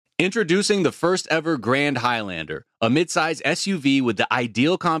Introducing the first ever Grand Highlander, a midsize SUV with the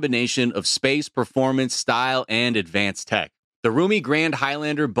ideal combination of space, performance, style, and advanced tech. The roomy Grand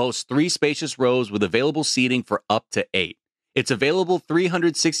Highlander boasts 3 spacious rows with available seating for up to 8. Its available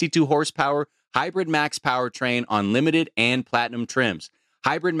 362 horsepower Hybrid Max powertrain on limited and platinum trims.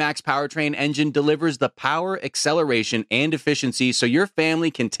 Hybrid Max powertrain engine delivers the power, acceleration, and efficiency so your family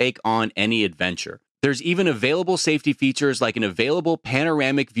can take on any adventure. There's even available safety features like an available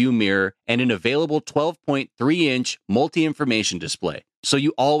panoramic view mirror and an available 12.3-inch multi-information display, so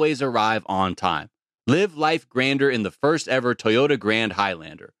you always arrive on time. Live life grander in the first ever Toyota Grand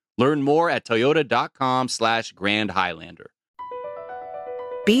Highlander. Learn more at toyota.com/Grand Highlander.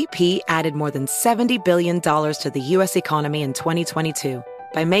 BP added more than $70 billion to the U.S. economy in 2022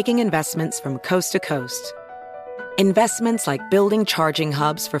 by making investments from coast to coast. Investments like building charging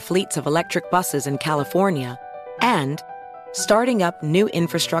hubs for fleets of electric buses in California and starting up new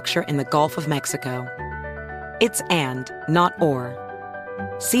infrastructure in the Gulf of Mexico. It's and, not or.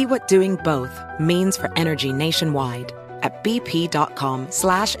 See what doing both means for energy nationwide at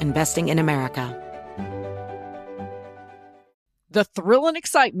bp.com/investing in America. The thrill and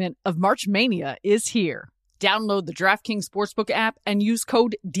excitement of March Mania is here. Download the DraftKings Sportsbook app and use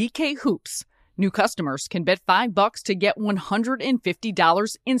code DKHOOPS. New customers can bet $5 to get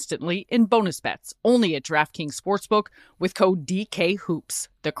 $150 instantly in bonus bets only at DraftKings Sportsbook with code DKHOOPS.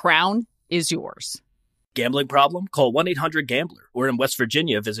 The crown is yours. Gambling problem? Call 1-800-GAMBLER. Or in West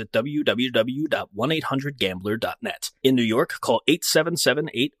Virginia, visit www.1800gambler.net. In New York, call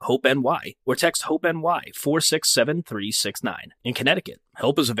 877-8-HOPE-NY or text HOPE-NY 467-369. In Connecticut,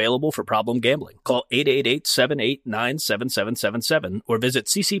 help is available for problem gambling. Call 888-789-7777 or visit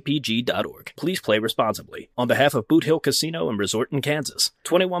ccpg.org. Please play responsibly. On behalf of Boot Hill Casino and Resort in Kansas,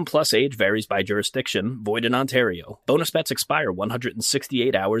 21 plus age varies by jurisdiction, void in Ontario. Bonus bets expire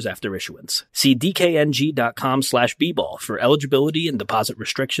 168 hours after issuance. See dkng.com/bball for eligibility and deposit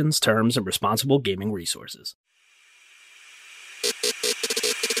restrictions, terms, and responsible gaming resources.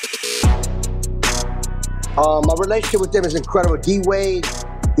 My relationship with them is incredible. D-Wade,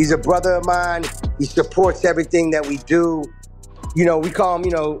 he's a brother of mine. He supports everything that we do. You know, we call him,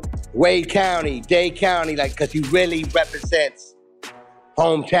 Wade County, Dade County, because he really represents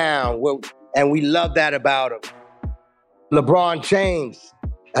hometown. And we love that about him. LeBron James,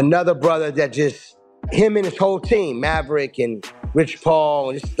 another brother that him and his whole team, Maverick and Rich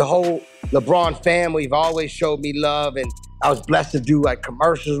Paul, and just the whole LeBron family have always showed me love. And I was blessed to do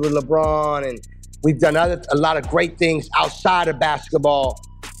commercials with LeBron, and we've done a lot of great things outside of basketball.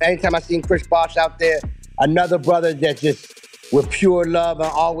 Anytime I seen Chris Bosh out there, another brother that with pure love and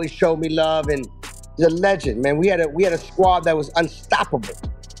always showed me love, and he's a legend, man. We had a squad that was unstoppable.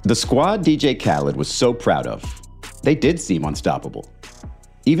 The squad DJ Khaled was so proud of, they did seem unstoppable.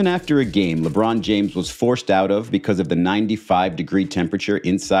 Even after a game LeBron James was forced out of because of the 95-degree temperature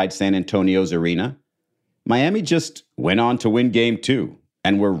inside San Antonio's arena, Miami just went on to win Game 2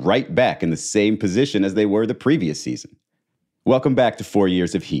 and were right back in the same position as they were the previous season. Welcome back to 4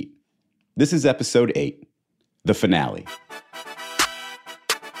 Years of Heat. This is episode 8, the finale.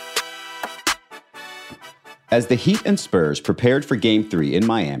 As the Heat and Spurs prepared for Game 3 in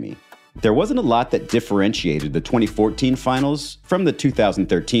Miami, there wasn't a lot that differentiated the 2014 finals from the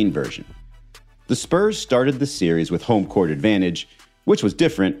 2013 version. The Spurs started the series with home court advantage, which was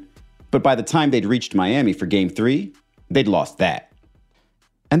different, but by the time they'd reached Miami for Game 3, they'd lost that.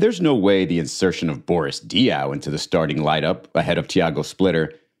 And there's no way the insertion of Boris Diaw into the starting lineup ahead of Thiago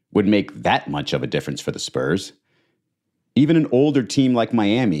Splitter would make that much of a difference for the Spurs. Even an older team like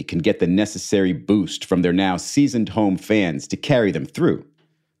Miami can get the necessary boost from their now seasoned home fans to carry them through.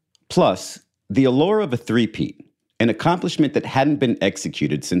 Plus, the allure of a three-peat, an accomplishment that hadn't been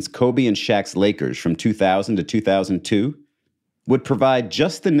executed since Kobe and Shaq's Lakers from 2000 to 2002, would provide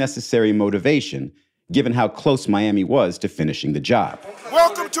just the necessary motivation given how close Miami was to finishing the job.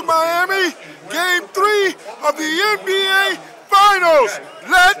 Welcome to Miami, Game 3 of the NBA Finals.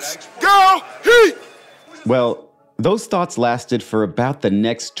 Let's go Heat! Well, those thoughts lasted for about the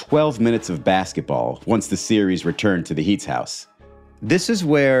next 12 minutes of basketball once the series returned to the Heat's house. This is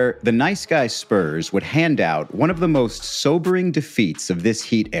where the nice guy Spurs would hand out one of the most sobering defeats of this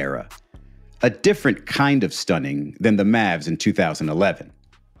Heat era. A different kind of stunning than the Mavs in 2011.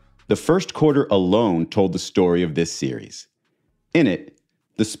 The first quarter alone told the story of this series. In it,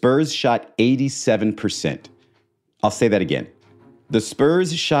 the Spurs shot 87%. I'll say that again. The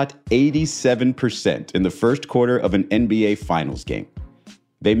Spurs shot 87% in the first quarter of an NBA Finals game.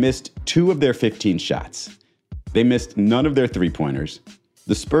 They missed 2 of their 15 shots. They missed none of their three-pointers.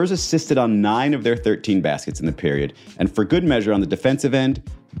 The Spurs assisted on 9 of their 13 baskets in the period, and for good measure on the defensive end,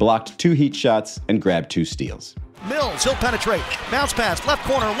 blocked 2 Heat shots, and grabbed 2 steals. Mills, he'll penetrate. Bounce pass, left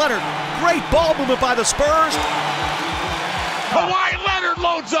corner, Leonard. Great ball movement by the Spurs. Kawhi Leonard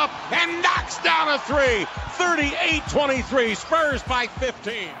loads up and knocks down a 3. 38-23, Spurs by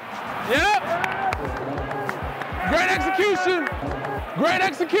 15. Yep. Great execution. Great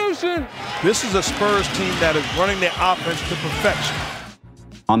execution. This is a Spurs team that is running their offense to perfection.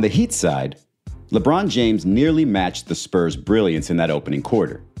 On the Heat side, LeBron James nearly matched the Spurs' brilliance in that opening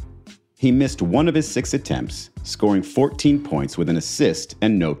quarter. He missed 1 of his 6 attempts, scoring 14 points with an assist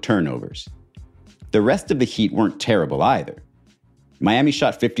and no turnovers. The rest of the Heat weren't terrible either. Miami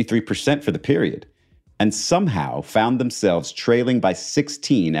shot 53% for the period, and somehow found themselves trailing by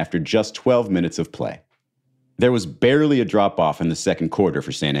 16 after just 12 minutes of play. There was barely a drop-off in the second quarter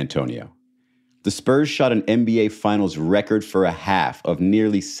for San Antonio. The Spurs shot an NBA Finals record for a half of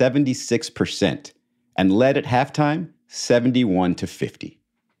nearly 76% and led at halftime 71-50.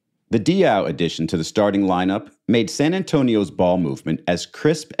 The Diaw addition to the starting lineup made San Antonio's ball movement as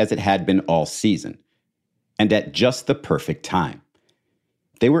crisp as it had been all season, and at just the perfect time.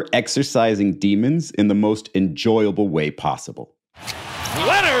 They were exercising demons in the most enjoyable way possible.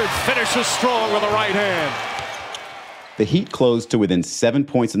 Leonard finishes strong with the right hand. The Heat closed to within 7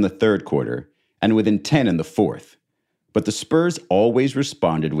 points in the third quarter and within 10 in the fourth. But the Spurs always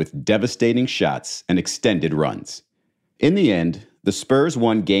responded with devastating shots and extended runs. In the end, the Spurs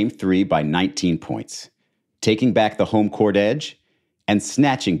won Game 3 by 19 points, taking back the home court edge and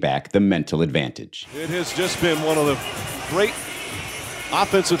snatching back the mental advantage. It has just been one of the great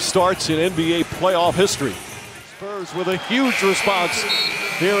offensive starts in NBA playoff history. Spurs with a huge response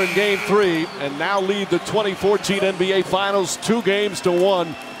here in Game 3 and now lead the 2014 NBA Finals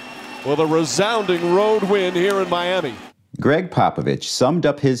 2-1 with a resounding road win here in Miami. Greg Popovich summed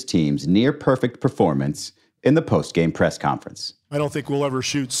up his team's near-perfect performance in the post-game press conference. I don't think we'll ever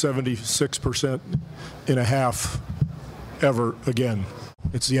shoot 76% in a half ever again.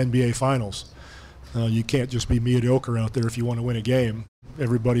 It's the NBA Finals. You can't just be mediocre out there if you want to win a game.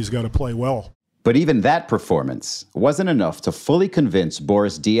 Everybody's got to play well. But even that performance wasn't enough to fully convince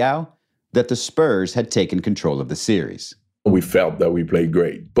Boris Diaw that the Spurs had taken control of the series. We felt that we played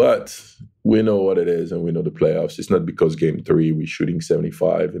great, but we know what it is and we know the playoffs. It's not because Game 3 we're shooting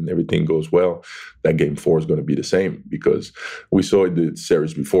 75 and everything goes well that Game 4 is going to be the same, because we saw it the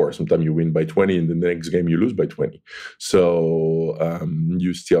series before. Sometimes you win by 20 and the next game you lose by 20. So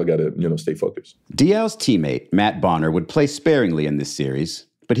you still got to stay focused. Diaw's teammate, Matt Bonner, would play sparingly in this series,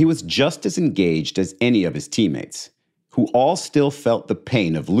 but he was just as engaged as any of his teammates, who all still felt the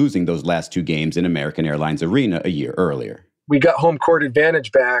pain of losing those last 2 games in American Airlines Arena a year earlier. We got home court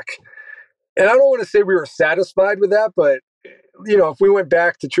advantage back. And I don't want to say we were satisfied with that, but, if we went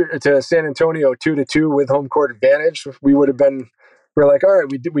back to San Antonio 2-2 with home court advantage, we're like, all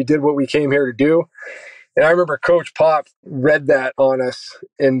right, we did what we came here to do. And I remember Coach Pop read that on us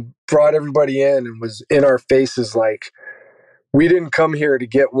and brought everybody in and was in our faces like, we didn't come here to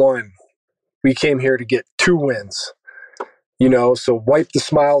get 1. We came here to get 2 wins. So wipe the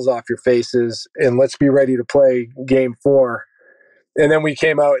smiles off your faces and let's be ready to play Game 4. And then we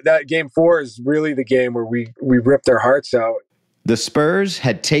came out. That Game 4 is really the game where we ripped their hearts out. The Spurs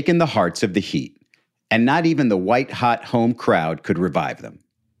had taken the hearts of the Heat, and not even the white-hot home crowd could revive them.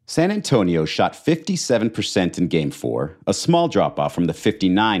 San Antonio shot 57% in Game 4, a small drop-off from the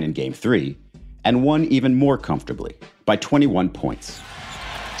 59 in Game 3, and won even more comfortably, by 21 points.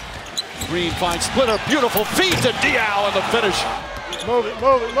 Green finds Splitter, beautiful feed to Diaw in the finish. Move it.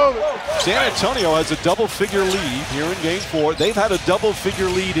 San Antonio has a double-figure lead here in Game 4. They've had a double-figure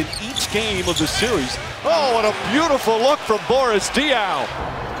lead in each game of the series. Oh, what a beautiful look from Boris Diaw.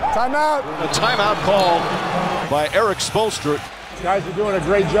 Timeout. A timeout called by Eric Spoelstra. Guys are doing a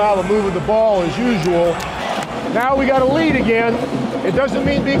great job of moving the ball as usual. Now we got a lead again. It doesn't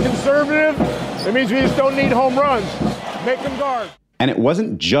mean be conservative. It means we just don't need home runs. Make them guard. And it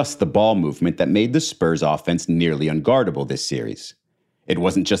wasn't just the ball movement that made the Spurs offense nearly unguardable this series. It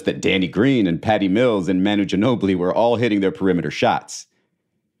wasn't just that Danny Green and Patty Mills and Manu Ginobili were all hitting their perimeter shots.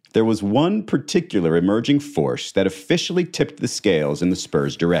 There was one particular emerging force that officially tipped the scales in the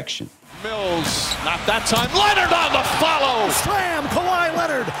Spurs' direction. Mills, not that time. Leonard on the follow. Slam, Kawhi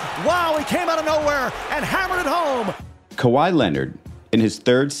Leonard. Wow, he came out of nowhere and hammered it home. Kawhi Leonard, in his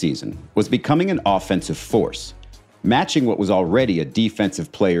 3rd season, was becoming an offensive force, matching what was already a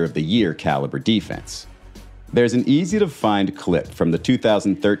Defensive Player of the Year caliber defense. There's an easy-to-find clip from the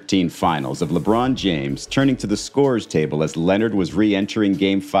 2013 Finals of LeBron James turning to the scorer's table as Leonard was re-entering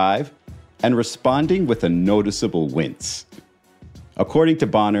Game 5 and responding with a noticeable wince. According to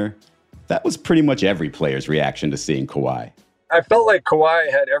Bonner, that was pretty much every player's reaction to seeing Kawhi. I felt like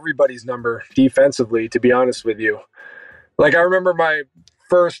Kawhi had everybody's number defensively, to be honest with you. Like, I remember my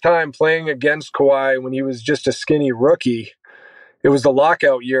first time playing against Kawhi when he was just a skinny rookie. It was the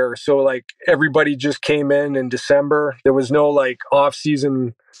lockout year. So, like, everybody just came in December. There was no, like,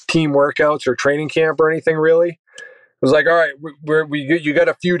 off-season team workouts or training camp or anything, really. It was like, all right, you got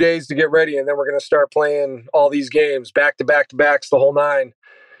a few days to get ready, and then we're going to start playing all these games, back-to-back-to-backs, the whole nine.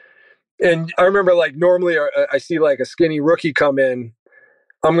 And I remember, like, normally I see, like, a skinny rookie come in.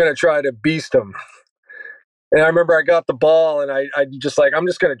 I'm going to try to beast him. And I remember I got the ball, and I'm just going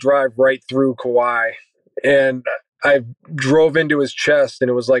to drive right through Kawhi. And I drove into his chest, and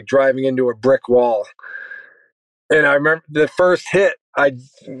it was like driving into a brick wall. And I remember the first hit, I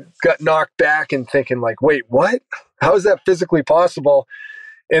got knocked back and thinking, like, wait, what? How is that physically possible?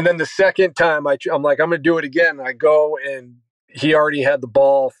 And then the second time, I'm like, I'm going to do it again. I go, and he already had the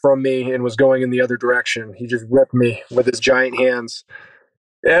ball from me and was going in the other direction. He just ripped me with his giant hands.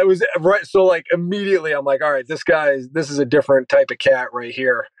 And it was right. So, like, immediately I'm like, all right, this is a different type of cat right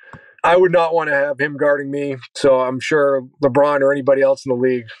here. I would not want to have him guarding me. So I'm sure LeBron or anybody else in the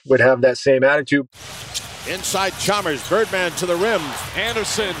league would have that same attitude. Inside Chalmers, Birdman to the rim.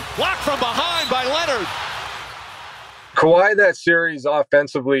 Anderson blocked from behind by Leonard. Kawhi, that series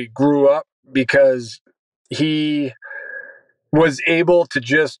offensively grew up because he was able to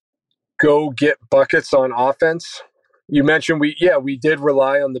just go get buckets on offense. You mentioned we did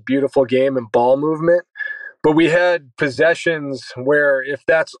rely on the beautiful game and ball movement, but we had possessions where if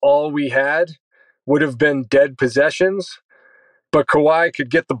that's all we had would have been dead possessions. But Kawhi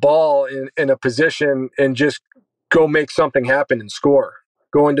could get the ball in a position and just go make something happen and score.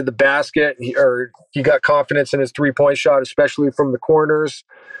 Go into the basket, he got confidence in his three-point shot, especially from the corners,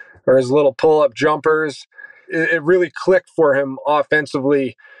 or his little pull-up jumpers. It really clicked for him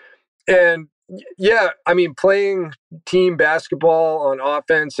offensively. And yeah, I mean, playing team basketball on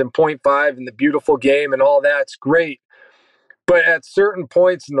offense and 0.5 and the beautiful game and all that's great. But at certain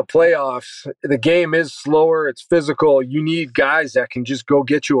points in the playoffs, the game is slower. It's physical. You need guys that can just go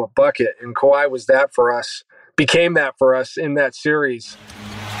get you a bucket. And Kawhi was that for us, became that for us in that series.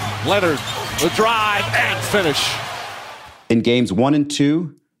 Leonard, the drive and finish. In games 1 and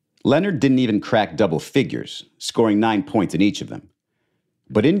 2, Leonard didn't even crack double figures, scoring 9 points in each of them.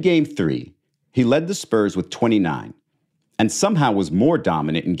 But in game 3, he led the Spurs with 29, and somehow was more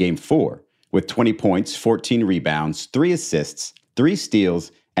dominant in game 4, with 20 points, 14 rebounds, 3 assists, 3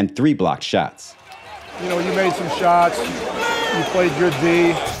 steals, and 3 blocked shots. You know, you made some shots. You played good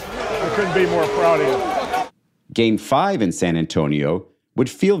D. I couldn't be more proud of you. Game 5 in San Antonio would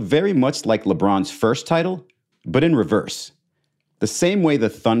feel very much like LeBron's first title, but in reverse. The same way the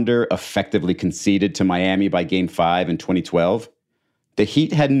Thunder effectively conceded to Miami by Game 5 in 2012, the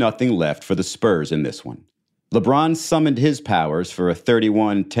Heat had nothing left for the Spurs in this one. LeBron summoned his powers for a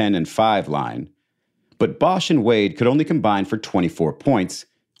 31, 10, and 5 line, but Bosh and Wade could only combine for 24 points,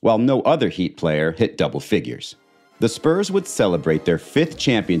 while no other Heat player hit double figures. The Spurs would celebrate their 5th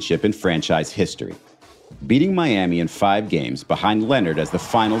championship in franchise history, beating Miami in 5 games behind Leonard as the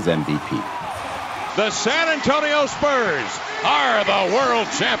Finals MVP. The San Antonio Spurs are the world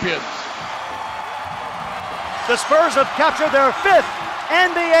champions. The Spurs have captured their 5th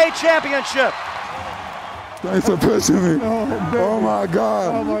NBA championship. Thanks for pushing me. Oh my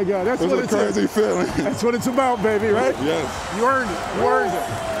God. Oh my God. That's what it's a crazy feeling. That's what it's about, baby, right? Yes. You earned it. You earned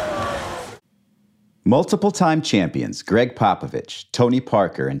it. Multiple-time champions Greg Popovich, Tony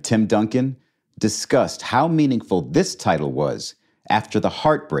Parker, and Tim Duncan discussed how meaningful this title was after the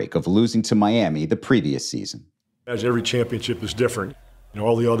heartbreak of losing to Miami the previous season. As every championship is different. You know,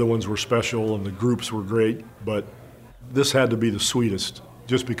 all the other ones were special and the groups were great, but this had to be the sweetest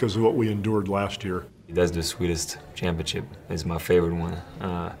just because of what we endured last year. That's the sweetest championship. It's my favorite one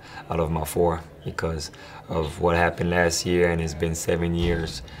out of my 4 because of what happened last year, and it's been 7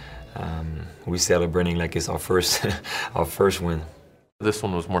 years. We're celebrating like it's our first win. This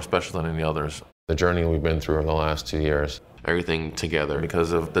one was more special than any others. The journey we've been through over the last 2 years, everything together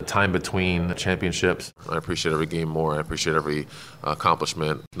because of the time between the championships. I appreciate every game more. I appreciate every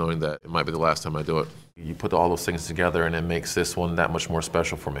accomplishment, knowing that it might be the last time I do it. You put all those things together and it makes this one that much more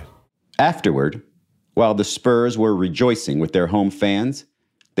special for me. Afterward, while the Spurs were rejoicing with their home fans,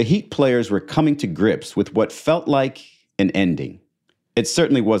 the Heat players were coming to grips with what felt like an ending. It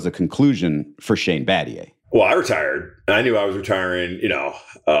certainly was a conclusion for Shane Battier. Well, I retired. I knew I was retiring,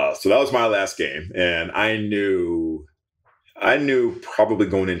 so that was my last game. And I knew probably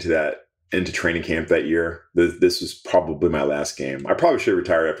going into training camp that year, this was probably my last game. I probably should have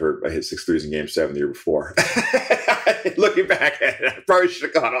retired after I hit 6 threes in game 7 the year before. Looking back at it, I probably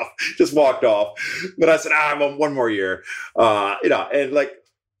should have gone off, just walked off. But I said, I'm one more year. And like,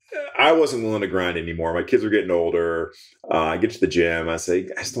 I wasn't willing to grind anymore. My kids were getting older. I get to the gym. I say,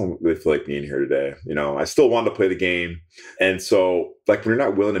 I still don't really feel like being here today. I still wanted to play the game. And so, like, when you're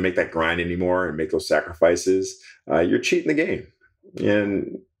not willing to make that grind anymore and make those sacrifices, you're cheating the game.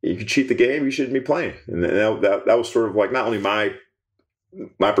 And if you cheat the game, you shouldn't be playing. And that was sort of like not only my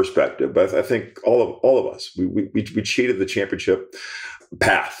perspective, but I think all of us. We cheated the championship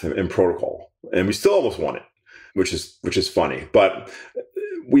path and protocol, and we still almost won it, which is funny. But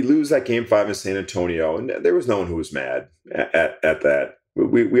we lose that game 5 in San Antonio, and there was no one who was mad at that.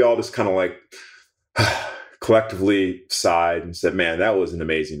 We all just kind of like collectively sighed and said, man, that was an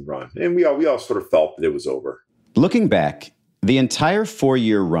amazing run. And we all sort of felt that it was over. Looking back, the entire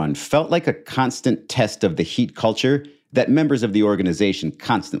 4-year run felt like a constant test of the Heat culture that members of the organization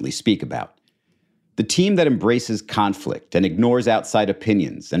constantly speak about. The team that embraces conflict and ignores outside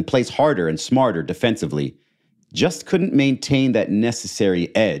opinions and plays harder and smarter defensively just couldn't maintain that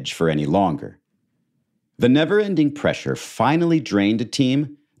necessary edge for any longer. The never-ending pressure finally drained a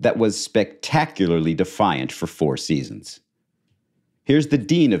team that was spectacularly defiant for 4 seasons. Here's the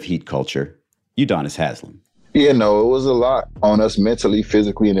dean of Heat culture, Udonis Haslem. Yeah, no, it was a lot on us mentally,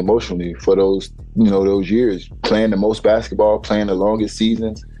 physically, and emotionally for those years. Playing the most basketball, playing the longest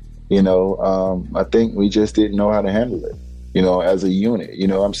seasons, I think we just didn't know how to handle it, as a unit. You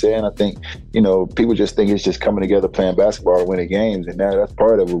know what I'm saying? I think, people just think it's just coming together, playing basketball, and winning games, and that's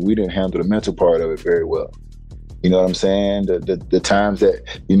part of it. We didn't handle the mental part of it very well. You know what I'm saying? The times that,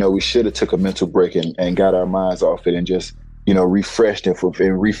 we should have took a mental break and got our minds off it and just, refreshed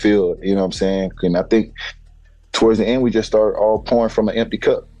and refilled, you know what I'm saying? And I think towards the end, we just start all pouring from an empty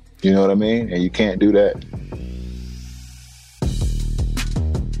cup. You know what I mean? And you can't do that.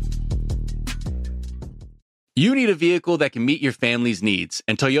 You need a vehicle that can meet your family's needs,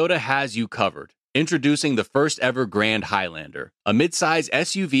 and Toyota has you covered. Introducing the first ever Grand Highlander, a midsize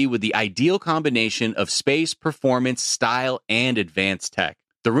SUV with the ideal combination of space, performance, style, and advanced tech.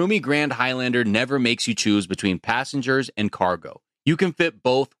 The roomy Grand Highlander never makes you choose between passengers and cargo. You can fit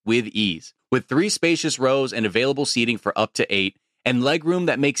both with ease. With 3 spacious rows and available seating for up to 8, and legroom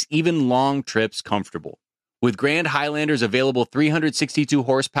that makes even long trips comfortable. With Grand Highlander's available 362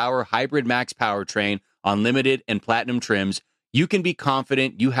 horsepower hybrid max powertrain on limited and platinum trims, you can be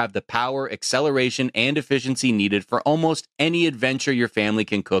confident you have the power, acceleration, and efficiency needed for almost any adventure your family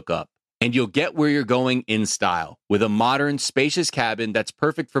can cook up. And you'll get where you're going in style, with a modern, spacious cabin that's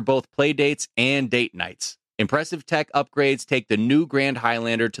perfect for both play dates and date nights. Impressive tech upgrades take the new Grand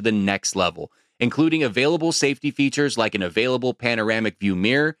Highlander to the next level, including available safety features like an available panoramic view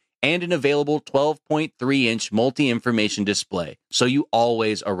mirror and an available 12.3-inch multi-information display, so you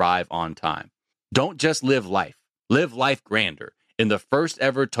always arrive on time. Don't just live life grander in the first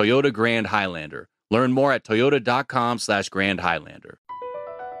ever Toyota Grand Highlander. Learn more at toyota.com/Grand Highlander.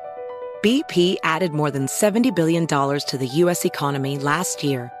 BP added more than $70 billion to the U.S. economy last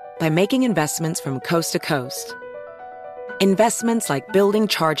year by making investments from coast to coast. Investments like building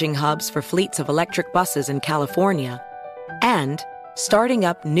charging hubs for fleets of electric buses in California and starting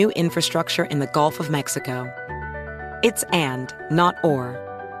up new infrastructure in the Gulf of Mexico. It's and, not or.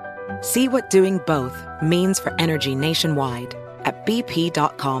 See what doing both means for energy nationwide at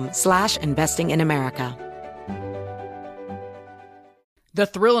bp.com/investing in America. The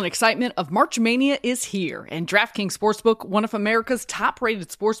thrill and excitement of March Mania is here, and DraftKings Sportsbook, one of America's top-rated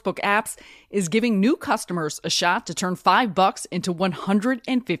sportsbook apps, is giving new customers a shot to turn $5 into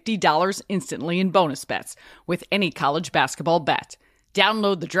 $150 instantly in bonus bets with any college basketball bet.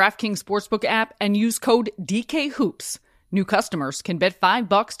 Download the DraftKings Sportsbook app and use code DKHOOPS. New customers can bet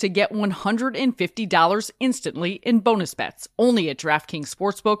 $5 to get $150 instantly in bonus bets only at DraftKings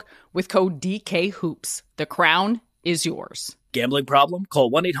Sportsbook with code DKHOOPS. The crown is yours. Gambling problem? Call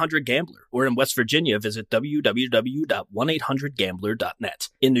 1-800-GAMBLER. Or in West Virginia, visit www.1800gambler.net.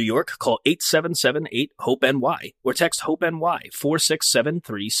 In New York, call 877-8-HOPE-NY or text HOPE-NY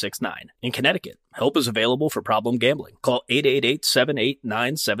 467-369. In Connecticut, help is available for problem gambling. Call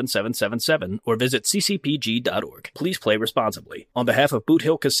 888-789-7777 or visit ccpg.org. Please play responsibly. On behalf of Boot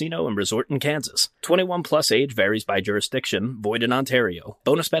Hill Casino and Resort in Kansas, 21 plus age varies by jurisdiction, void in Ontario.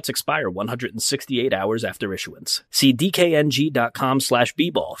 Bonus bets expire 168 hours after issuance. See dkng.com/bball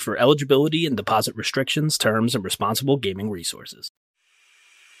for eligibility and deposit restrictions, terms, and responsible gaming resources.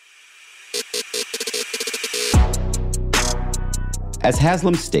 As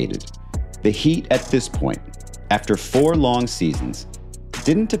Haslem stated, the Heat at this point, after 4 long seasons,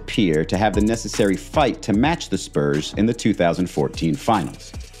 didn't appear to have the necessary fight to match the Spurs in the 2014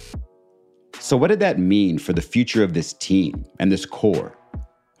 finals. So what did that mean for the future of this team and this core?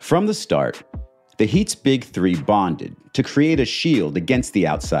 From the start, the Heat's big three bonded to create a shield against the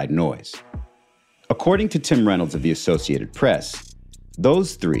outside noise. According to Tim Reynolds of the Associated Press,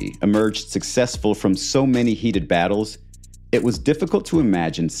 those three emerged successful from so many heated battles, it was difficult to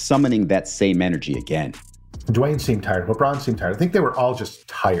imagine summoning that same energy again. Dwayne seemed tired. LeBron seemed tired. I think they were all just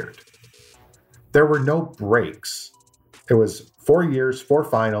tired. There were no breaks. It was 4 years, 4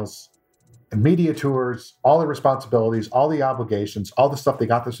 finals, and media tours, all the responsibilities, all the obligations, all the stuff they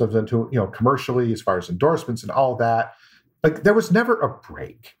got themselves into, commercially, as far as endorsements and all that. Like, there was never a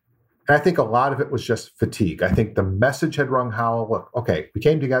break. And I think a lot of it was just fatigue. I think the message had rung hollow. Look, okay, we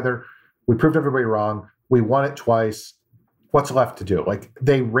came together. We proved everybody wrong. We won it twice. What's left to do? Like,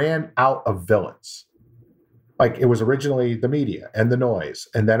 they ran out of villains. Like, it was originally the media and the noise,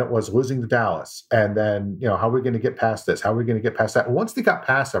 and then it was losing to Dallas. And then, how are we going to get past this? How are we going to get past that? Once they got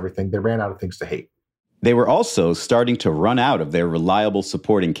past everything, they ran out of things to hate. They were also starting to run out of their reliable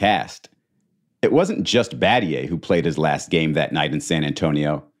supporting cast. It wasn't just Battier who played his last game that night in San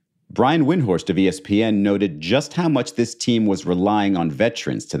Antonio. Brian Windhorst of ESPN noted just how much this team was relying on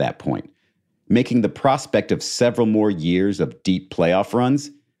veterans to that point, making the prospect of several more years of deep playoff runs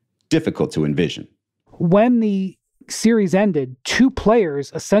difficult to envision. When the series ended, 2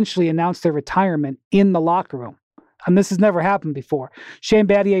 players essentially announced their retirement in the locker room. And this has never happened before. Shane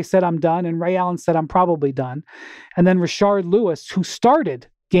Battier said, "I'm done," and Ray Allen said, "I'm probably done." And then Rashard Lewis, who started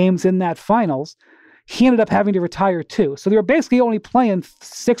games in that finals, he ended up having to retire too. So they were basically only playing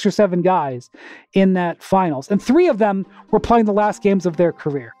 6 or 7 guys in that finals. And 3 of them were playing the last games of their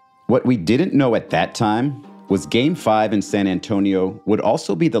career. What we didn't know at that time was Game 5 in San Antonio would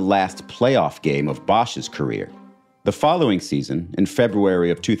also be the last playoff game of Bosch's career. The following season, in February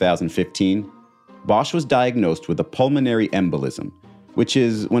of 2015, Bosch was diagnosed with a pulmonary embolism, which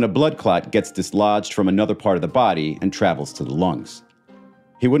is when a blood clot gets dislodged from another part of the body and travels to the lungs.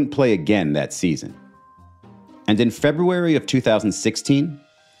 He wouldn't play again that season. And in February of 2016,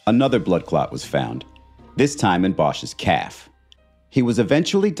 another blood clot was found, this time in Bosch's calf. He was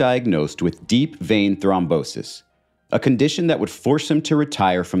eventually diagnosed with deep vein thrombosis, a condition that would force him to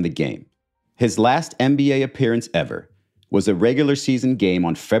retire from the game. His last NBA appearance ever was a regular season game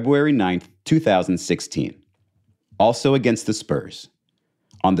on February 9th, 2016, also against the Spurs,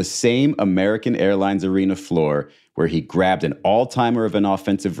 on the same American Airlines Arena floor where he grabbed an all-timer of an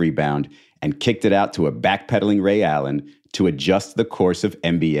offensive rebound and kicked it out to a backpedaling Ray Allen to adjust the course of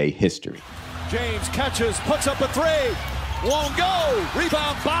NBA history. James catches, puts up a 3. Won't go.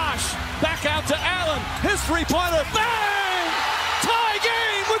 Rebound Bosch. Back out to Allen. His three-pointer. Bang! Tie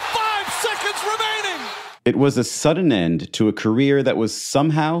game with 5 seconds remaining. It was a sudden end to a career that was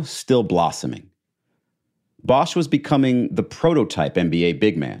somehow still blossoming. Bosch was becoming the prototype NBA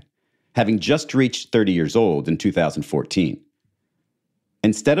big man, having just reached 30 years old in 2014.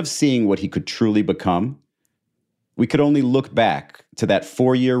 Instead of seeing what he could truly become, we could only look back to that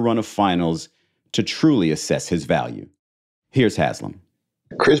 4-year run of finals to truly assess his value. Here's Haslam.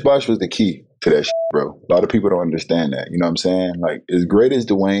 Chris Bosh was the key to that shit, bro. A lot of people don't understand that. You know what I'm saying? Like, as great as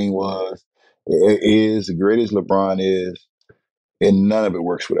Dwayne was, as great as LeBron is, and none of it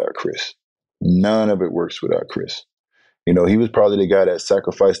works without Chris. None of it works without Chris. He was probably the guy that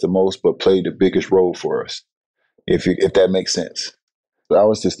sacrificed the most but played the biggest role for us, if that makes sense. I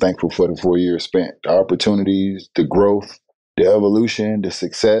was just thankful for the 4 years spent, the opportunities, the growth, the evolution, the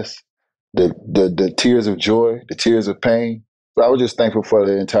success, the tears of joy, the tears of pain. I was just thankful for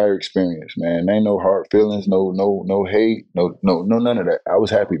the entire experience, man. There ain't no hard feelings, no hate, no none of that. I was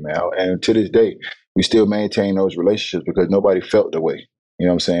happy, man. And to this day, we still maintain those relationships because nobody felt the way. You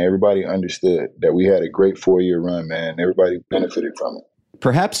know what I'm saying? Everybody understood that we had a great 4-year run, man. Everybody benefited from it.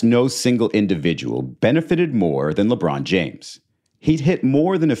 Perhaps no single individual benefited more than LeBron James. He'd hit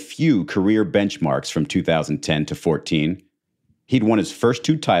more than a few career benchmarks from 2010 to 14. He'd won his first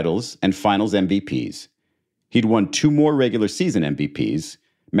 2 titles and finals MVPs. He'd won 2 more regular season MVPs,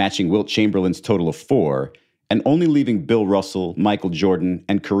 matching Wilt Chamberlain's total of 4, and only leaving Bill Russell, Michael Jordan,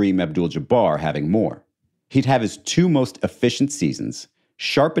 and Kareem Abdul-Jabbar having more. He'd have his 2 most efficient seasons,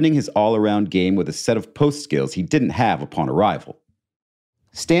 sharpening his all-around game with a set of post skills he didn't have upon arrival.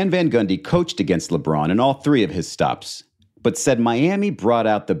 Stan Van Gundy coached against LeBron in all 3 of his stops, but said Miami brought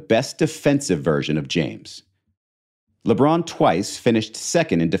out the best defensive version of James. LeBron twice finished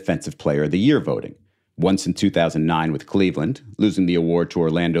second in Defensive Player of the Year voting, once in 2009 with Cleveland, losing the award to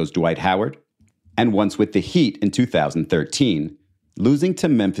Orlando's Dwight Howard, and once with the Heat in 2013, losing to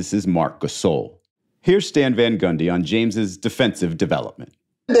Memphis's Marc Gasol. Here's Stan Van Gundy on James's defensive development.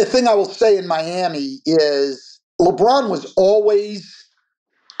 The thing I will say in Miami is LeBron was always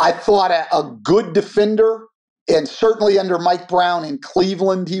I thought a good defender, and certainly under Mike Brown in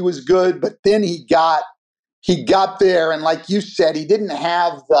Cleveland, he was good. But then he got there, and like you said, he didn't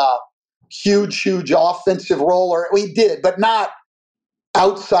have the huge offensive role, or he did, but not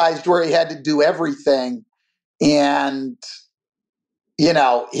outsized where he had to do everything. And he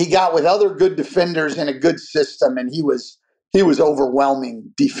got with other good defenders in a good system, and he was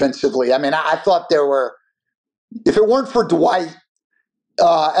overwhelming defensively. I mean, I thought if it weren't for Dwight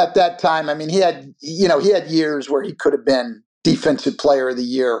at that time, I mean, he had years where he could have been Defensive Player of the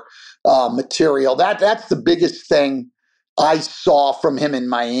Year material. That's the biggest thing I saw from him in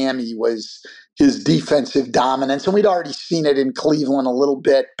Miami was his defensive dominance, and we'd already seen it in Cleveland a little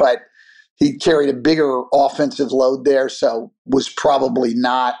bit, but he carried a bigger offensive load there, so was probably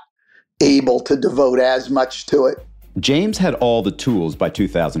not able to devote as much to it. James had all the tools by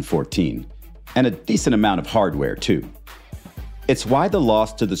 2014, and a decent amount of hardware, too. It's why the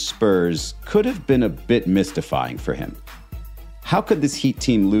loss to the Spurs could have been a bit mystifying for him. How could this Heat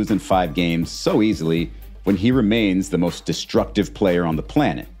team lose in 5 games so easily when he remains the most destructive player on the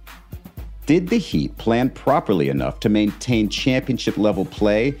planet? Did the Heat plan properly enough to maintain championship-level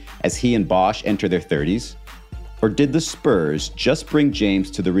play as he and Bosh enter their 30s? Or did the Spurs just bring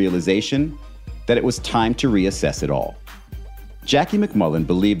James to the realization that it was time to reassess it all? Jackie McMullen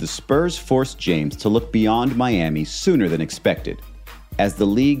believed the Spurs forced James to look beyond Miami sooner than expected, as the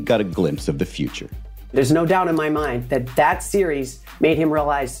league got a glimpse of the future. There's no doubt in my mind that series made him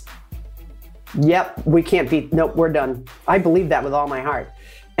realize, yep, we can't beat, nope, we're done. I believe that with all my heart.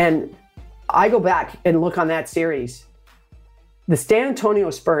 And I go back and look on that series. The San Antonio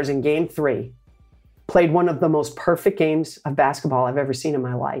Spurs in Game 3 played one of the most perfect games of basketball I've ever seen in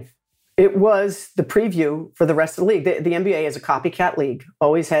my life. It was the preview for the rest of the league. The NBA is a copycat league,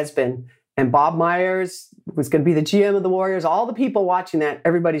 always has been. And Bob Myers was going to be the GM of the Warriors. All the people watching that,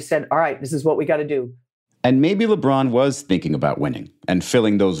 everybody said, all right, this is what we got to do. And maybe LeBron was thinking about winning and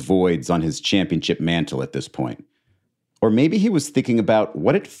filling those voids on his championship mantle at this point. Or maybe he was thinking about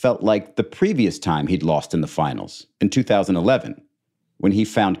what it felt like the previous time he'd lost in the finals, in 2011, when he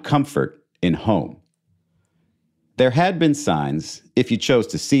found comfort in home. There had been signs, if you chose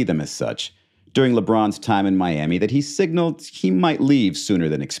to see them as such, during LeBron's time in Miami that he signaled he might leave sooner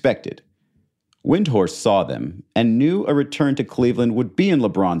than expected. Windhorst saw them and knew a return to Cleveland would be in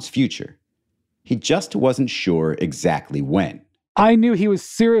LeBron's future. He just wasn't sure exactly when. I knew he was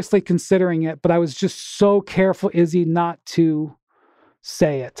seriously considering it, but I was just so careful, Izzy, not to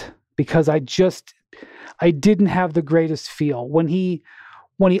say it because I didn't have the greatest feel. When he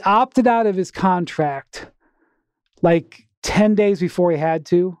opted out of his contract, like 10 days before he had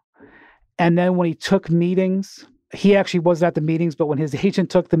to, and then when he took meetings, he actually wasn't at the meetings, but when his agent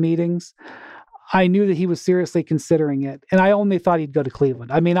took the meetings, I knew that he was seriously considering it. And I only thought he'd go to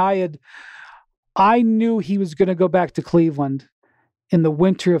Cleveland. I mean, I knew he was going to go back to Cleveland in the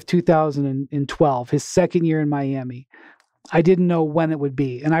winter of 2012, his second year in Miami. I didn't know when it would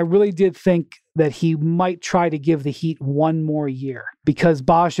be. And I really did think that he might try to give the Heat one more year because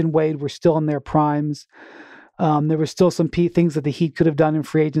Bosh and Wade were still in their primes. There were still some things that the Heat could have done in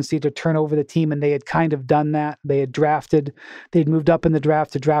free agency to turn over the team, and they had kind of done that. They'd moved up in the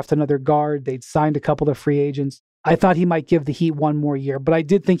draft to draft another guard. They'd signed a couple of free agents. I thought he might give the Heat one more year, but I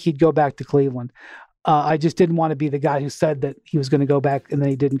did think he'd go back to Cleveland. I just didn't want to be the guy who said that he was going to go back and then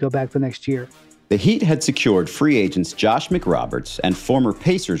he didn't go back the next year. The Heat had secured free agents Josh McRoberts and former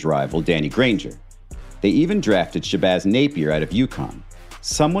Pacers rival Danny Granger. They even drafted Shabazz Napier out of UConn,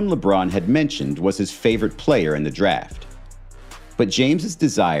 someone LeBron had mentioned was his favorite player in the draft. But James's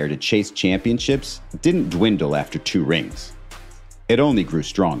desire to chase championships didn't dwindle after 2 rings. It only grew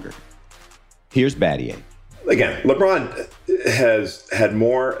stronger. Here's Battier. Again, LeBron has had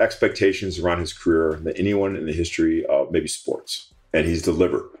more expectations around his career than anyone in the history of maybe sports. And he's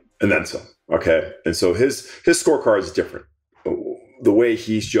delivered. And then some. Okay. And so his scorecard is different. The way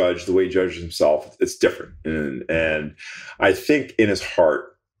he's judged, the way he judges himself, it's different. And I think in his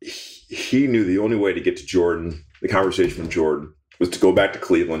heart, he knew the only way to get to Jordan, the conversation from Jordan, was to go back to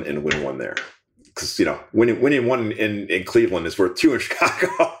Cleveland and win one there. Because, winning one in Cleveland is worth 2 in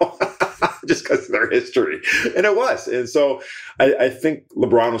Chicago. Just because of their history. And it was. And so I think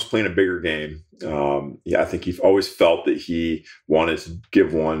LeBron was playing a bigger game. I think he always felt that he wanted to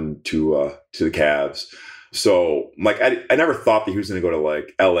give one to the Cavs. So I never thought that he was going to go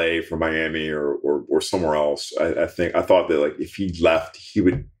to LA from Miami or somewhere else. I thought that if he left, he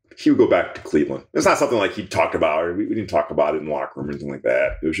would go back to Cleveland. It's not something he talked about, or we didn't talk about it in the locker room or anything like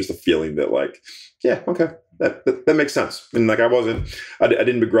that. It was just a feeling that okay, that makes sense. And I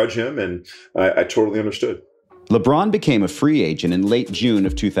didn't begrudge him, and I totally understood. LeBron became a free agent in late June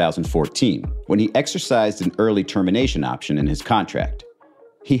of 2014 when he exercised an early termination option in his contract.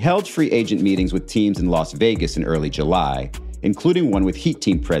 He held free agent meetings with teams in Las Vegas in early July, including one with Heat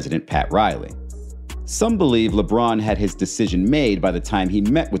team president Pat Riley. Some believe LeBron had his decision made by the time he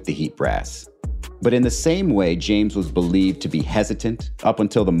met with the Heat brass. But in the same way James was believed to be hesitant up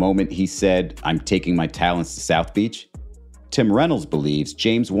until the moment he said, "I'm taking my talents to South Beach," Tim Reynolds believes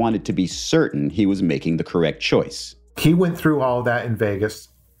James wanted to be certain he was making the correct choice. He went through all of that in Vegas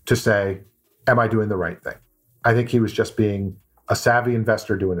to say, am I doing the right thing? I think he was just being a savvy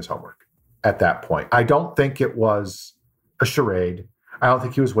investor doing his homework at that point. I don't think it was a charade. I don't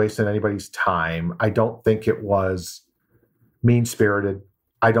think he was wasting anybody's time. I don't think it was mean-spirited.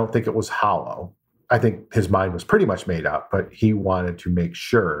 I don't think it was hollow. I think his mind was pretty much made up, but he wanted to make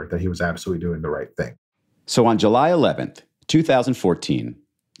sure that he was absolutely doing the right thing. So on July 11th, 2014,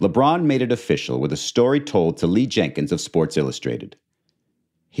 LeBron made it official with a story told to Lee Jenkins of Sports Illustrated.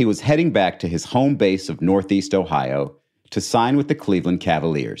 He was heading back to his home base of Northeast Ohio to sign with the Cleveland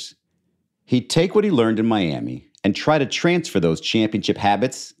Cavaliers. He'd take what he learned in Miami and try to transfer those championship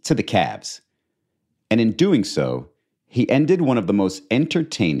habits to the Cavs. And in doing so, he ended one of the most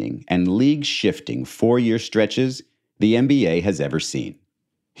entertaining and league-shifting 4-year stretches the NBA has ever seen.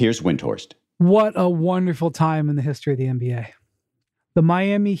 Here's Windhorst. What a wonderful time in the history of the NBA. The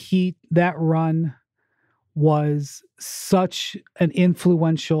Miami Heat, that run was such an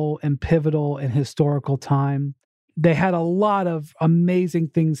influential and pivotal and historical time. They had a lot of amazing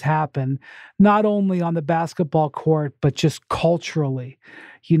things happen, not only on the basketball court, but just culturally.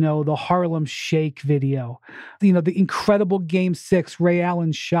 You know, the Harlem Shake video, the incredible Game 6 Ray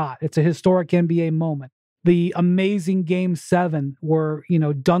Allen shot. It's a historic NBA moment. The amazing Game 7 where,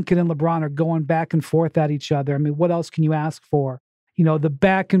 Duncan and LeBron are going back and forth at each other. I mean, what else can you ask for? The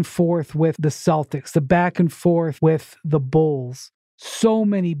back and forth with the Celtics, the back and forth with the Bulls. So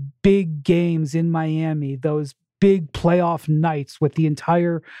many big games in Miami, those big playoff nights with the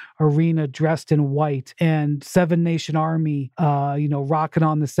entire arena dressed in white and Seven Nation Army, rocking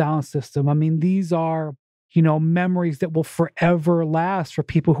on the sound system. I mean, these are memories that will forever last for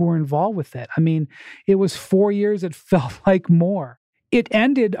people who were involved with it. I mean, it was 4 years. It felt like more. It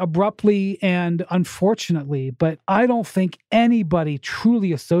ended abruptly and unfortunately, but I don't think anybody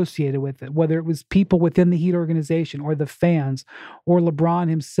truly associated with it, whether it was people within the Heat organization or the fans or LeBron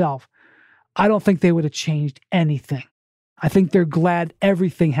himself. I don't think they would have changed anything. I think they're glad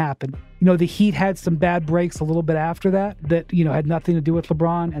everything happened. The Heat had some bad breaks a little bit after that had nothing to do with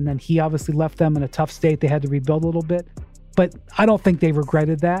LeBron. And then he obviously left them in a tough state. They had to rebuild a little bit. But I don't think they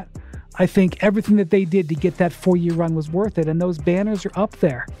regretted that. I think everything that they did to get that 4-year run was worth it. And those banners are up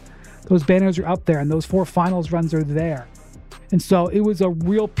there. And those 4 finals runs are there. And so it was a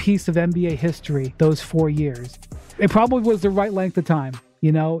real piece of NBA history, those 4 years. It probably was the right length of time.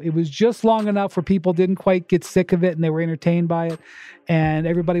 It was just long enough where people didn't quite get sick of it and they were entertained by it. And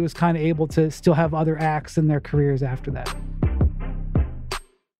everybody was kind of able to still have other acts in their careers after that.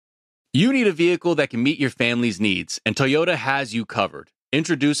 You need a vehicle that can meet your family's needs, and Toyota has you covered.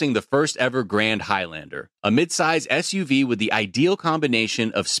 Introducing the first ever Grand Highlander, a midsize SUV with the ideal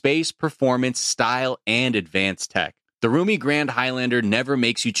combination of space, performance, style, and advanced tech. The roomy Grand Highlander never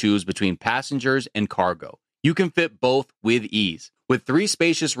makes you choose between passengers and cargo. You can fit both with ease. With 3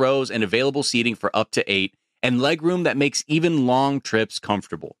 spacious rows and available seating for up to 8, and legroom that makes even long trips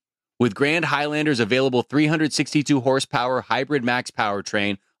comfortable. With Grand Highlander's available 362 horsepower hybrid max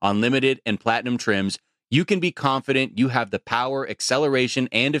powertrain on limited and platinum trims, you can be confident you have the power, acceleration,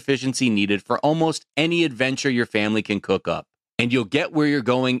 and efficiency needed for almost any adventure your family can cook up. And you'll get where you're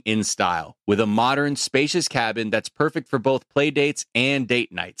going in style, with a modern, spacious cabin that's perfect for both play dates and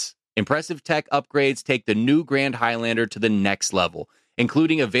date nights. Impressive tech upgrades take the new Grand Highlander to the next level,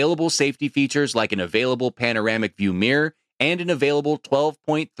 including available safety features like an available panoramic view mirror and an available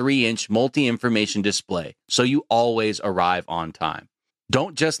 12.3-inch multi-information display, so you always arrive on time.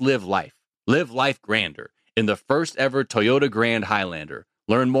 Don't just live life grander in the first ever Toyota Grand Highlander.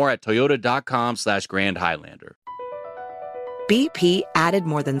 Learn more at toyota.com/Grand Highlander. BP added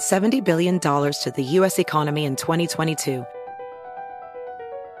more than $70 billion to the U.S. economy in 2022.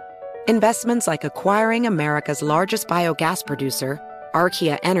 Investments like acquiring America's largest biogas producer,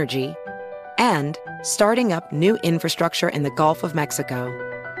 Archaea Energy, and starting up new infrastructure in the Gulf of Mexico.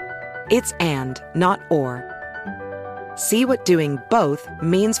 It's and, not or. See what doing both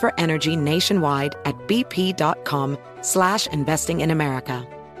means for energy nationwide at bp.com/investing in America.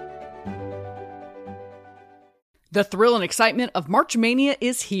 The thrill and excitement of March Mania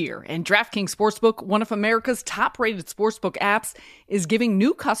is here, and DraftKings Sportsbook, one of America's top-rated sportsbook apps, is giving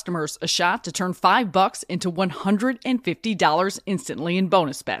new customers a shot to turn $5 into $150 instantly in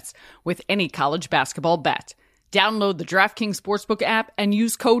bonus bets with any college basketball bet. Download the DraftKings Sportsbook app and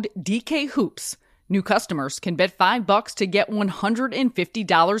use code DKHOOPS. New customers can bet $5 to get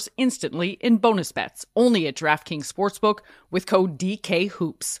 $150 instantly in bonus bets only at DraftKings Sportsbook with code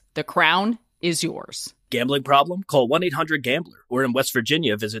DKHOOPS. The crown is yours. Gambling problem? Call 1-800-GAMBLER. Or in West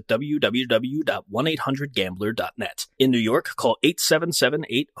Virginia, visit www.1800gambler.net. In New York, call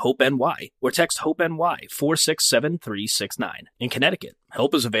 877-8-HOPE-NY or text HOPE-NY 467-369. In Connecticut,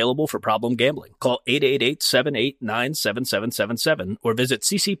 help is available for problem gambling. Call 888-789-7777 or visit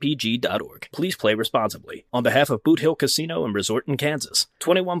ccpg.org. Please play responsibly. On behalf of Boot Hill Casino and Resort in Kansas,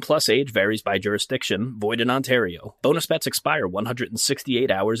 21 plus age varies by jurisdiction, void in Ontario. Bonus bets expire 168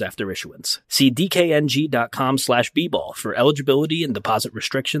 hours after issuance. See dkng.com/bball for eligibility and deposit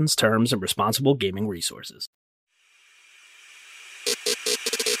restrictions, terms, and responsible gaming resources.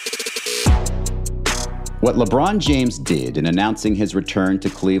 What LeBron James did in announcing his return to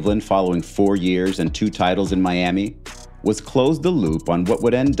Cleveland following 4 years and 2 titles in Miami was close the loop on what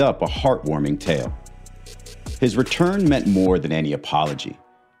would end up a heartwarming tale. His return meant more than any apology.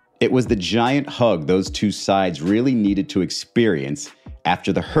 It was the giant hug those two sides really needed to experience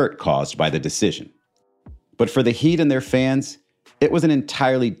after the hurt caused by the decision. But for the Heat and their fans, it was an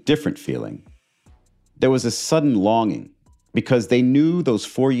entirely different feeling. There was a sudden longing because they knew those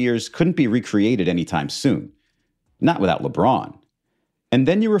 4 years couldn't be recreated anytime soon, not without LeBron. And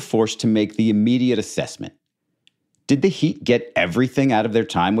then you were forced to make the immediate assessment. Did the Heat get everything out of their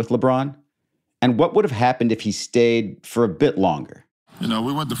time with LeBron? And what would have happened if he stayed for a bit longer? You know,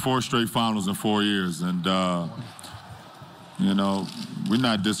 we went to 4 straight finals in 4 years, and you know, we're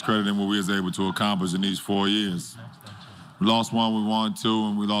not discrediting what we was able to accomplish in these 4 years. We lost one, we won 2,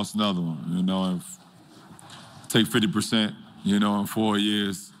 and we lost another one. You know, and take 50%, you know, in 4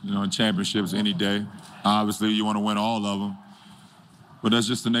 years, you know, in championships any day. Obviously, you want to win all of them. But that's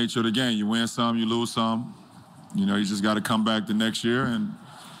just the nature of the game. You win some, you lose some. You know, you just got to come back the next year and,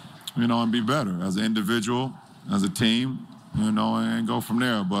 you know, and be better as an individual, as a team, you know, and go from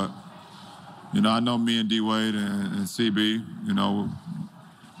there. But, you know, I know me and D-Wade and CB, you know,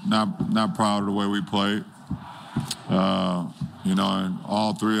 not proud of the way we played. You know, and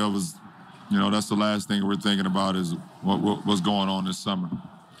all three of us, you know, that's the last thing we're thinking about is what's going on this summer.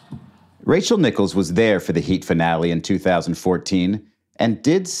 Rachel Nichols was there for the Heat finale in 2014 and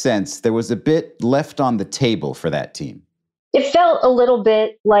did sense there was a bit left on the table for that team. It felt a little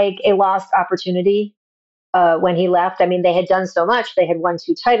bit like a lost opportunity when he left. I mean, they had done so much. They had won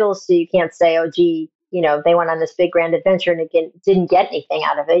 2 titles, so you can't say, oh, gee, you know, they went on this big grand adventure and didn't get anything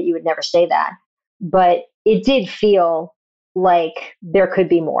out of it. You would never say that. But it did feel like there could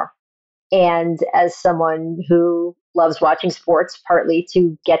be more. And as someone who loves watching sports, partly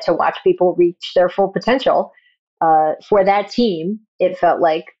to get to watch people reach their full potential, for that team, it felt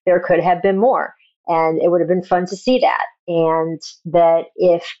like there could have been more. And it would have been fun to see that. And that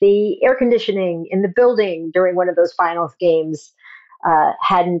if the air conditioning in the building during one of those finals games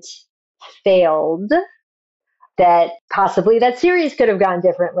hadn't failed, that possibly that series could have gone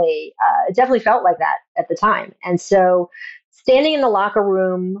differently. It definitely felt like that at the time. And so standing in the locker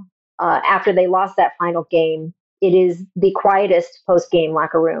room after they lost that final game, it is the quietest post-game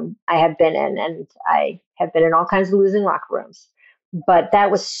locker room I have been in. And I have been in all kinds of losing locker rooms. But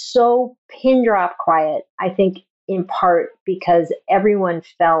that was so pin drop quiet, I think in part because everyone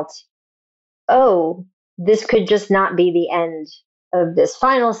felt, oh, this could just not be the end of this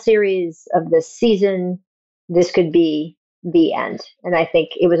final series, of this season. This could be the end. And I think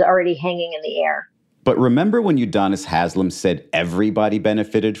it was already hanging in the air. But remember when Udonis Haslem said everybody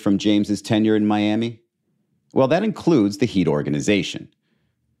benefited from James's tenure in Miami? Well, that includes the Heat organization.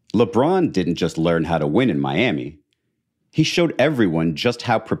 LeBron didn't just learn how to win in Miami. He showed everyone just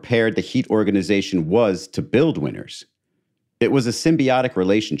how prepared the Heat organization was to build winners. It was a symbiotic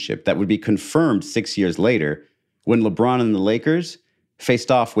relationship that would be confirmed 6 years later when LeBron and the Lakers faced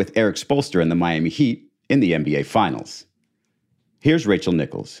off with Eric Spoelstra and the Miami Heat in the NBA Finals. Here's Rachel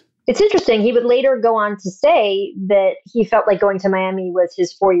Nichols. It's interesting. He would later go on to say that he felt like going to Miami was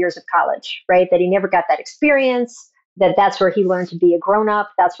his 4 years of college, right? That he never got that experience, that's where he learned to be a grown-up.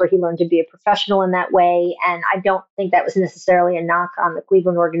 That's where he learned to be a professional in that way. And I don't think that was necessarily a knock on the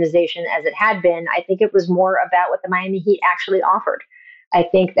Cleveland organization as it had been. I think it was more about what the Miami Heat actually offered. I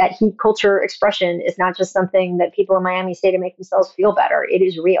think that Heat culture expression is not just something that people in Miami say to make themselves feel better. It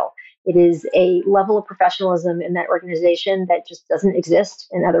is real. It is a level of professionalism in that organization that just doesn't exist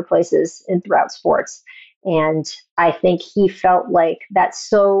in other places and throughout sports. And I think he felt like that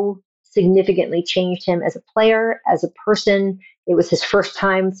so significantly changed him as a player, as a person. It was his first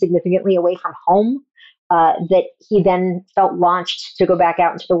time significantly away from home, that he then felt launched to go back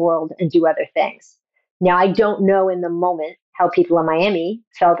out into the world and do other things. Now, I don't know in the moment how people in Miami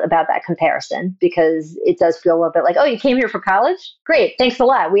felt about that comparison, because it does feel a little bit like, oh, you came here for college? Great, thanks a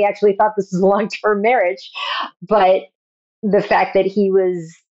lot. We actually thought this was a long-term marriage. But the fact that he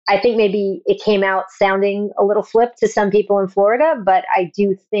was, I think maybe it came out sounding a little flip to some people in Florida, but I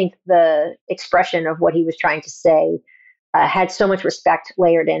do think the expression of what he was trying to say had so much respect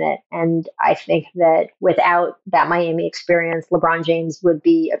layered in it. And I think that without that Miami experience, LeBron James would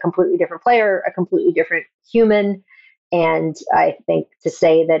be a completely different player, a completely different human. And I think to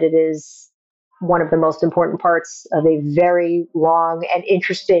say that it is one of the most important parts of a very long and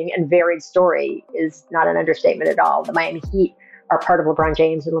interesting and varied story is not an understatement at all. The Miami Heat are part of LeBron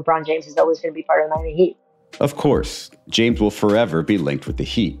James, and LeBron James is always going to be part of the Miami Heat. Of course, James will forever be linked with the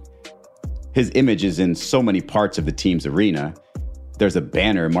Heat. His image is in so many parts of the team's arena. There's a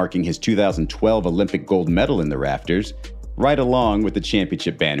banner marking his 2012 Olympic gold medal in the rafters, right along with the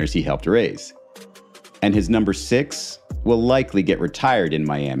championship banners he helped raise. And his number 6 will likely get retired in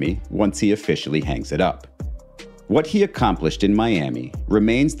Miami once he officially hangs it up. What he accomplished in Miami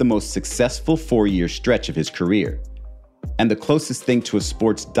remains the most successful 4-year stretch of his career, and the closest thing to a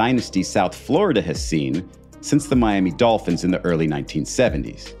sports dynasty South Florida has seen since the Miami Dolphins in the early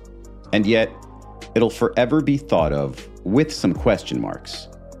 1970s. And yet, it'll forever be thought of with some question marks.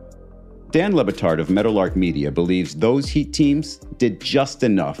 Dan Le Batard of Meadowlark Media believes those Heat teams did just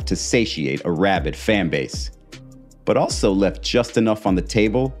enough to satiate a rabid fan base, but also left just enough on the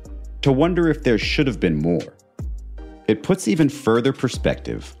table to wonder if there should have been more. It puts even further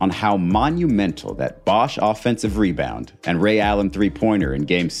perspective on how monumental that Bosh offensive rebound and Ray Allen three-pointer in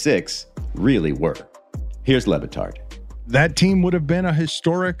Game 6 really were. Here's Le Batard. That team would have been a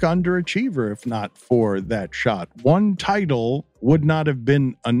historic underachiever if not for that shot. One title would not have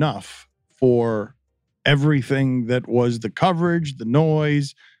been enough for everything that was the coverage, the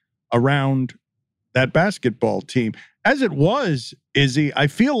noise around that basketball team. As it was, Izzy, I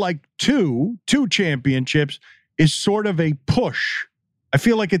feel like two championships is sort of a push. I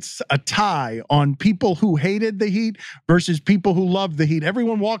feel like it's a tie on people who hated the Heat versus people who loved the Heat.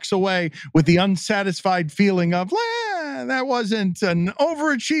 Everyone walks away with the unsatisfied feeling of, that wasn't an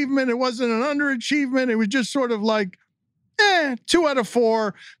overachievement. It wasn't an underachievement. It was just sort of like, 2 out of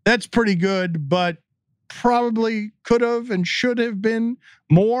 4. That's pretty good, but probably could have and should have been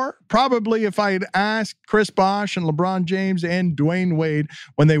more. Probably if I had asked Chris Bosh and LeBron James and Dwayne Wade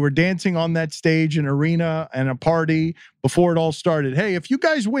when they were dancing on that stage and arena and a party before it all started, hey, if you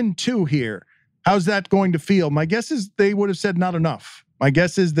guys win 2 here, how's that going to feel? My guess is they would have said not enough. My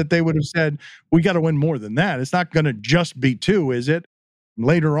guess is that they would have said, we got to win more than that. It's not going to just be 2, is it?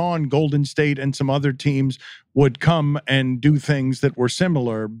 Later on, Golden State and some other teams would come and do things that were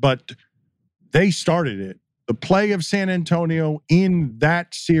similar, but they started it. The play of San Antonio in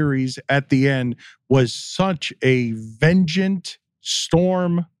that series at the end was such a vengeant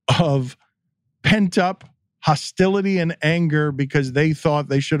storm of pent-up hostility and anger because they thought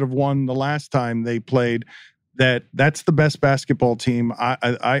they should have won the last time they played. That's the best basketball team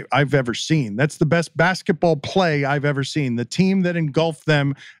I've ever seen. That's the best basketball play I've ever seen. The team that engulfed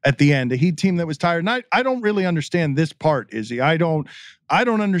them at the end, a Heat team that was tired. And I don't really understand this part, Izzy. I don't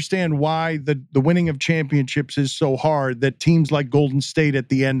understand why the winning of championships is so hard, that teams like Golden State at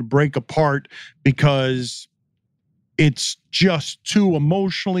the end break apart because it's just too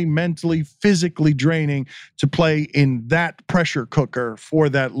emotionally, mentally, physically draining to play in that pressure cooker for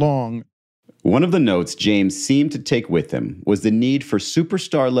that long. One of the notes James seemed to take with him was the need for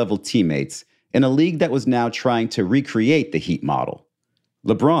superstar-level teammates in a league that was now trying to recreate the Heat model.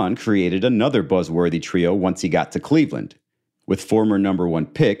 LeBron created another buzzworthy trio once he got to Cleveland, with former number 1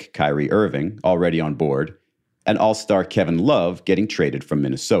 pick Kyrie Irving already on board, and all-star Kevin Love getting traded from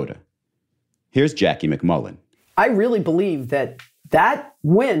Minnesota. Here's Jackie McMullen. I really believe that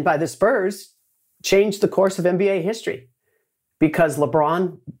win by the Spurs changed the course of NBA history, because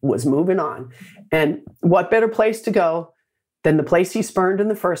LeBron was moving on. And what better place to go than the place he spurned in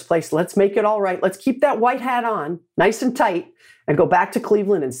the first place? Let's make it all right. Let's keep that white hat on nice and tight and go back to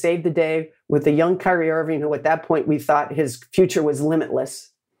Cleveland and save the day with the young Kyrie Irving, who at that point we thought his future was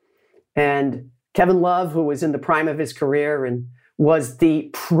limitless. And Kevin Love, who was in the prime of his career and was the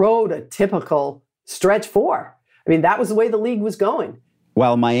prototypical stretch 4. I mean, that was the way the league was going.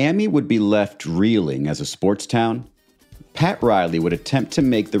 While Miami would be left reeling as a sports town, Pat Riley would attempt to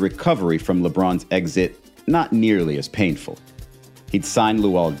make the recovery from LeBron's exit not nearly as painful. He'd sign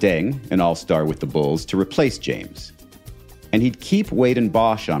Luol Deng, an all-star with the Bulls, to replace James. And he'd keep Wade and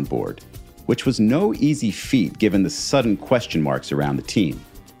Bosh on board, which was no easy feat given the sudden question marks around the team.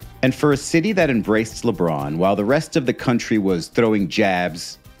 And for a city that embraced LeBron while the rest of the country was throwing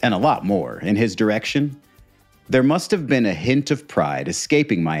jabs, and a lot more, in his direction, there must have been a hint of pride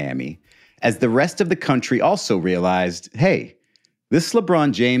escaping Miami as the rest of the country also realized, hey, this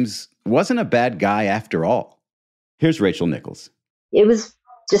LeBron James wasn't a bad guy after all. Here's Rachel Nichols. It was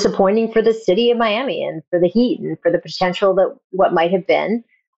disappointing for the city of Miami and for the Heat and for the potential that what might have been.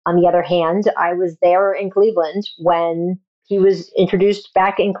 On the other hand, I was there in Cleveland when he was introduced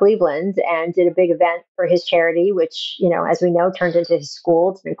back in Cleveland and did a big event for his charity, which, you know, as we know, turned into his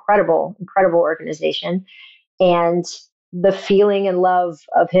school. It's an incredible, incredible organization. And the feeling and love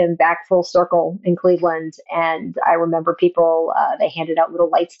of him back full circle in Cleveland. And I remember people, they handed out little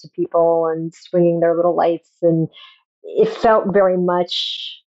lights to people and swinging their little lights. And it felt very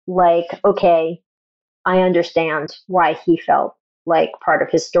much like, okay, I understand why he felt like part of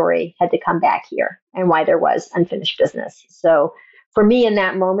his story had to come back here and why there was unfinished business. So for me in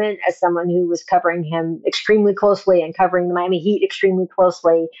that moment, as someone who was covering him extremely closely and covering the Miami Heat extremely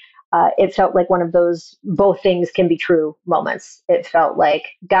closely, it felt like one of those both things can be true moments. It felt like,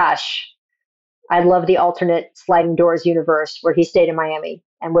 gosh, I love the alternate sliding doors universe where he stayed in Miami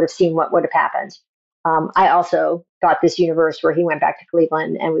and would have seen what would have happened. I also got this universe where he went back to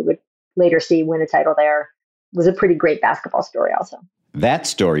Cleveland and we would later see win a title there. It was a pretty great basketball story also. That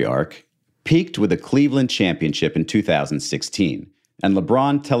story arc peaked with a Cleveland championship in 2016 and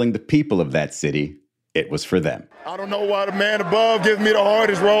LeBron telling the people of that city it was for them. I don't know why the man above gives me the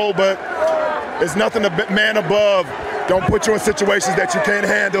hardest role, but it's nothing the man above don't put you in situations that you can't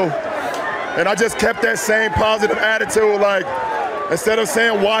handle. And I just kept that same positive attitude, like instead of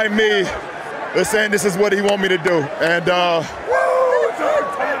saying why me, they're saying this is what he want me to do. And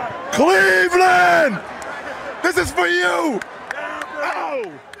Cleveland, this is for you.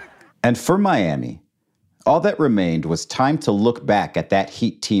 Oh. And for Miami, all that remained was time to look back at that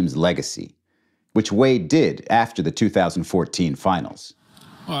Heat team's legacy, which Wade did after the 2014 finals.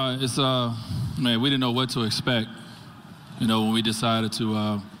 It's man, we didn't know what to expect. You know, when we decided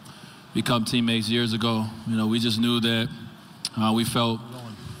to become teammates years ago, you know, we just knew that we felt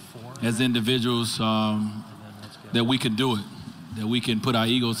as individuals that we could do it, that we can put our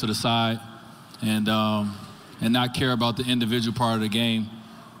egos to the side and not care about the individual part of the game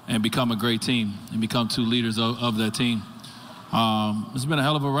and become a great team and become two leaders of that team. It's been a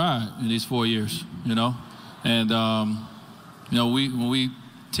hell of a ride in these 4 years, you know, and you know, when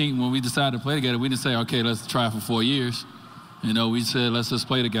we decided to play together, we didn't say, okay, let's try for 4 years. You know, we said, let's just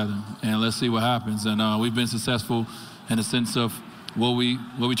play together and let's see what happens. And we've been successful in the sense of what we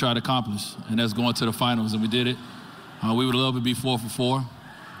tried to accomplish, and that's going to the finals, and we did it. We would love to be 4 for 4.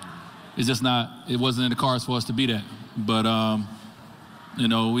 It's just it wasn't in the cards for us to be that. But you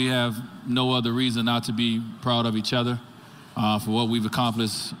know, we have no other reason not to be proud of each other. For what we've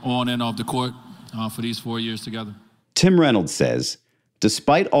accomplished on and off the court for these 4 years together. Tim Reynolds says,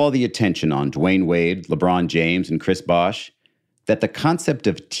 despite all the attention on Dwayne Wade, LeBron James, and Chris Bosh, that the concept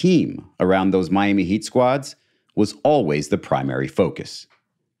of team around those Miami Heat squads was always the primary focus.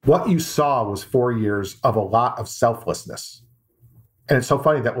 What you saw was 4 years of a lot of selflessness. And it's so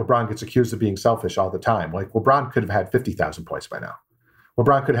funny that LeBron gets accused of being selfish all the time. Like, LeBron could have had 50,000 points by now.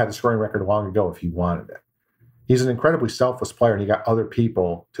 LeBron could have had a scoring record long ago if he wanted it. He's an incredibly selfless player, and he got other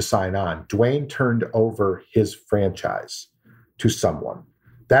people to sign on. Dwayne turned over his franchise to someone.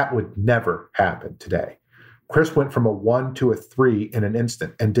 That would never happen today. Chris went from a 1 to a 3 in an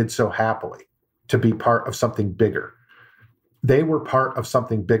instant and did so happily to be part of something bigger. They were part of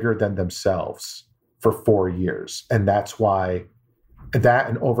something bigger than themselves for 4 years. And that's why that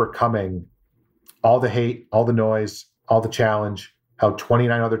and overcoming all the hate, all the noise, all the challenge, how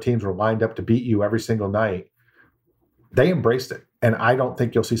 29 other teams were lined up to beat you every single night, they embraced it. And I don't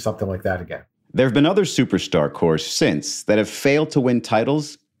think you'll see something like that again. There have been other superstar cores since that have failed to win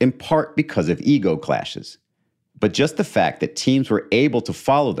titles in part because of ego clashes. But just the fact that teams were able to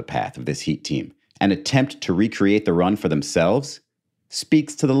follow the path of this Heat team and attempt to recreate the run for themselves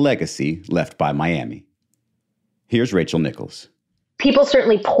speaks to the legacy left by Miami. Here's Rachel Nichols. People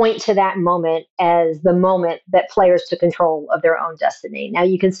certainly point to that moment as the moment that players took control of their own destiny. Now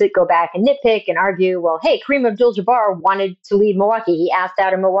you can go back and nitpick and argue, well, hey, Kareem Abdul-Jabbar wanted to leave Milwaukee. He asked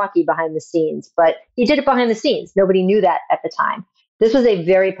out of Milwaukee behind the scenes, but he did it behind the scenes. Nobody knew that at the time. This was a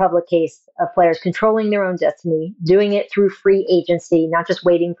very public case of players controlling their own destiny, doing it through free agency, not just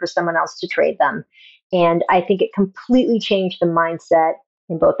waiting for someone else to trade them. And I think it completely changed the mindset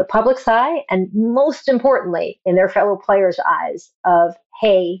in both the public's eye and most importantly, in their fellow players' eyes of,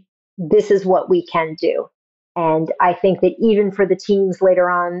 hey, this is what we can do. And I think that even for the teams later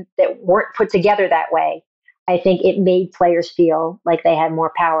on that weren't put together that way, I think it made players feel like they had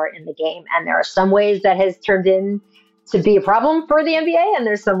more power in the game. And there are some ways that has turned in to be a problem for the NBA, and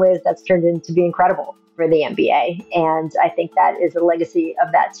there's some ways that's turned in to be incredible for the NBA. And I think that is a legacy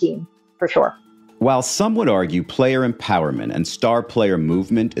of that team for sure. While some would argue player empowerment and star player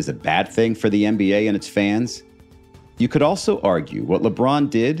movement is a bad thing for the NBA and its fans, you could also argue what LeBron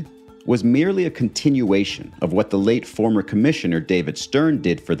did was merely a continuation of what the late former commissioner David Stern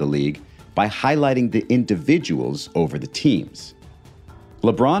did for the league by highlighting the individuals over the teams.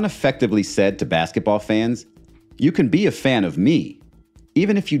 LeBron effectively said to basketball fans, "You can be a fan of me,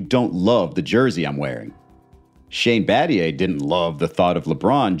 even if you don't love the jersey I'm wearing." Shane Battier didn't love the thought of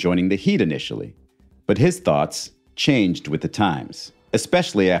LeBron joining the Heat initially, but his thoughts changed with the times,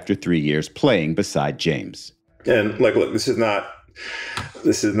 especially after 3 years playing beside James. And look, this is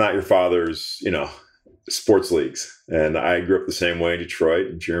not your father's, sports leagues. And I grew up the same way in Detroit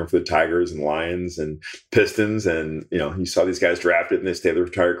and cheering for the Tigers and Lions and Pistons. And, you saw these guys drafted and they stayed their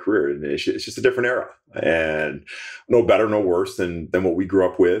entire career. And it's just a different era and no better, no worse than what we grew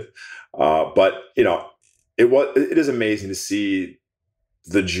up with. But it is amazing to see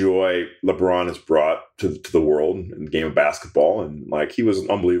the joy LeBron has brought to the world in the game of basketball. And he was an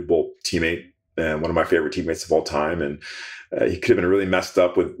unbelievable teammate and one of my favorite teammates of all time. And he could have been really messed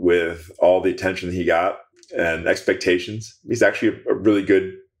up with all the attention he got and expectations. He's actually a really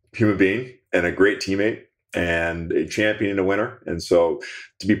good human being and a great teammate and a champion and a winner. And so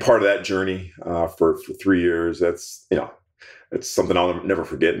to be part of that journey for 3 years, it's something I'll never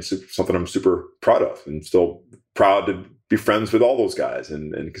forget and something I'm super proud of, and still proud to be friends with all those guys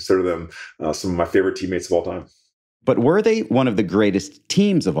and consider them some of my favorite teammates of all time. But were they one of the greatest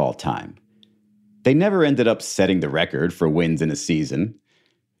teams of all time? They never ended up setting the record for wins in a season.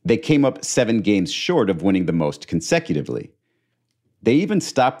 They came up 7 games short of winning the most consecutively. They even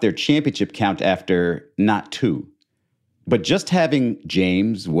stopped their championship count after not 2. But just having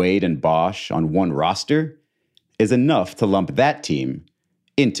James, Wade, and Bosh on one roster is enough to lump that team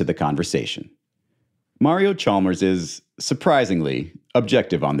into the conversation. Mario Chalmers is, surprisingly,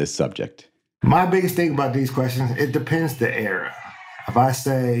 objective on this subject. My biggest thing about these questions, it depends the era.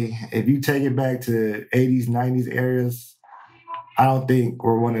 If you take it back to 80s, 90s eras, I don't think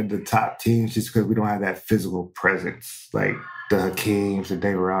we're one of the top teams just because we don't have that physical presence, like the Hakeems, the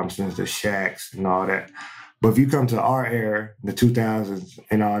David Robinsons, the Shaqs, and all that. But if you come to our era, the 2000s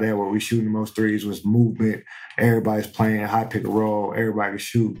and all that, where we shooting the most threes, was movement, everybody's playing high pick and roll, everybody can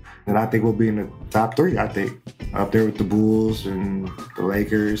shoot, then I think we'll be in the top 3, I think, up there with the Bulls and the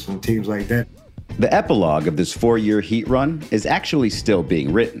Lakers and teams like that. The epilogue of this 4-year Heat run is actually still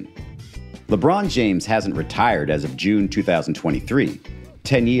being written. LeBron James hasn't retired as of June 2023,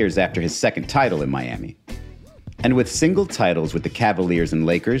 10 years after his second title in Miami. And with single titles with the Cavaliers and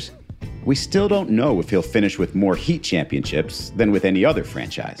Lakers, we still don't know if he'll finish with more Heat championships than with any other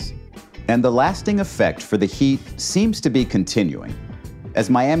franchise. And the lasting effect for the Heat seems to be continuing, as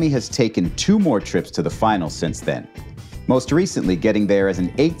Miami has taken 2 more trips to the finals since then, most recently getting there as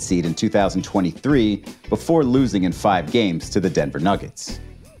an 8 seed in 2023 before losing in 5 games to the Denver Nuggets.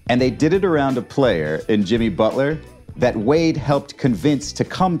 And they did it around a player in Jimmy Butler that Wade helped convince to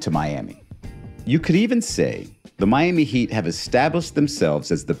come to Miami. You could even say the Miami Heat have established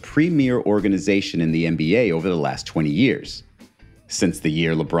themselves as the premier organization in the NBA over the last 20 years, since the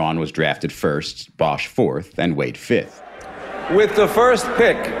year LeBron was drafted first, Bosh 4th, and Wade 5th. With the first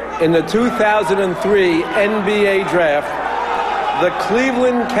pick in the 2003 NBA draft, the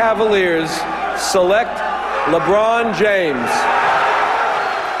Cleveland Cavaliers select LeBron James.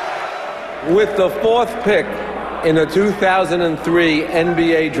 With the 4th pick in the 2003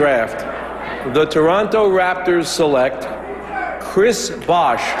 NBA draft, the Toronto Raptors select Chris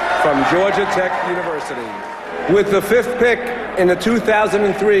Bosh from Georgia Tech University. With the 5th pick in the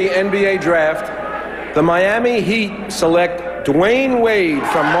 2003 NBA draft, the Miami Heat select Dwayne Wade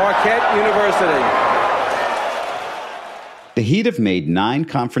from Marquette University. The Heat have made 9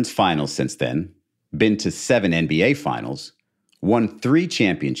 conference finals since then, been to 7 NBA finals, won 3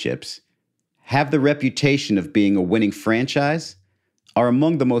 championships, have the reputation of being a winning franchise, are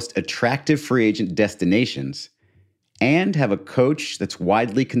among the most attractive free agent destinations, and have a coach that's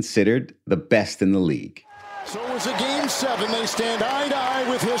widely considered the best in the league. So it was a Game 7. They stand eye to eye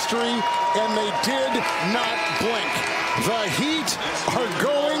with history, and they did not blink. The Heat are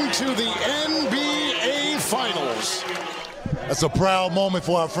going to the NBA Finals. That's a proud moment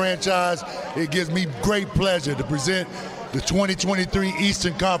for our franchise. It gives me great pleasure to present the 2023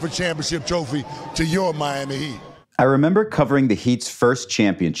 Eastern Conference Championship trophy to your Miami Heat. I remember covering the Heat's first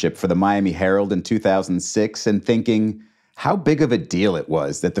championship for the Miami Herald in 2006 and thinking how big of a deal it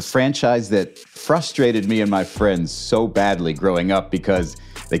was that the franchise that frustrated me and my friends so badly growing up because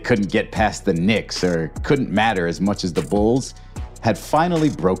they couldn't get past the Knicks or couldn't matter as much as the Bulls had finally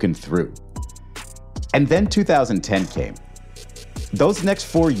broken through. And then 2010 came. Those next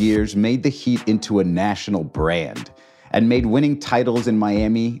 4 years made the Heat into a national brand and made winning titles in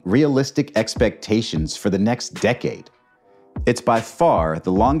Miami realistic expectations for the next decade. It's by far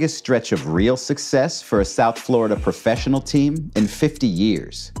the longest stretch of real success for a South Florida professional team in 50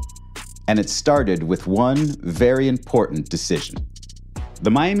 years. And it started with one very important decision.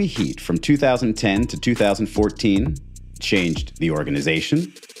 The Miami Heat from 2010 to 2014 changed the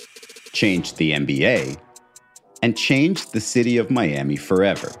organization, changed the NBA, and changed the city of Miami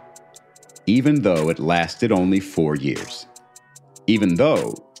forever, even though it lasted only 4 years. Even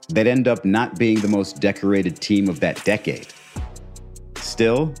though they'd end up not being the most decorated team of that decade.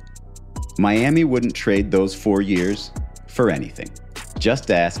 Still, Miami wouldn't trade those 4 years for anything.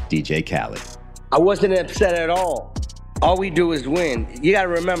 Just ask DJ Khaled. I wasn't upset at all. All we do is win. You gotta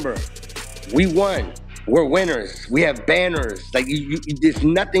remember, we won. We're winners. We have banners. Like there's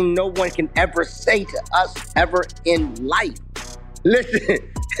nothing no one can ever say to us ever in life. Listen,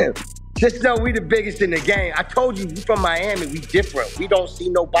 just know we the biggest in the game. I told you, we from Miami. We different. We don't see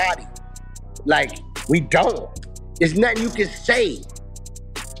nobody. Like, we don't. There's nothing you can say.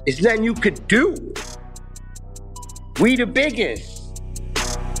 There's nothing you could do. We the biggest.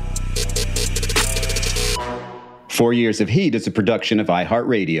 4 Years of Heat is a production of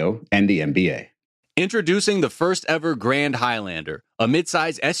iHeartRadio and the NBA. Introducing the first ever Grand Highlander, a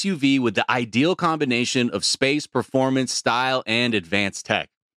midsize SUV with the ideal combination of space, performance, style, and advanced tech.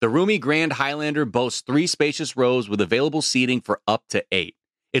 The roomy Grand Highlander boasts 3 spacious rows with available seating for up to 8.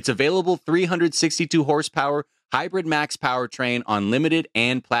 Its available 362 horsepower Hybrid Max powertrain on limited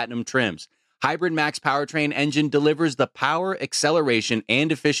and platinum trims. Hybrid Max powertrain engine delivers the power, acceleration,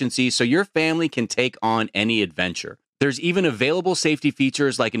 and efficiency so your family can take on any adventure. There's even available safety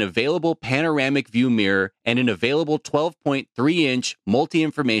features like an available panoramic view mirror and an available 12.3-inch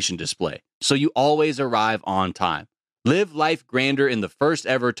multi-information display, so you always arrive on time. Live life grander in the first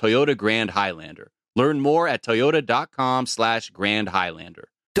ever Toyota Grand Highlander. Learn more at toyota.com/Grand Highlander.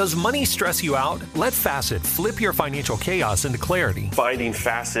 Does money stress you out? Let Facet flip your financial chaos into clarity. Finding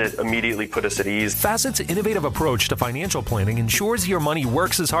Facet immediately put us at ease. Facet's innovative approach to financial planning ensures your money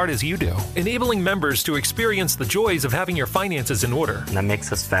works as hard as you do, enabling members to experience the joys of having your finances in order. And that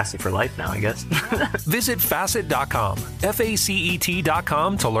makes us Facet for life now, I guess. Visit Facet.com,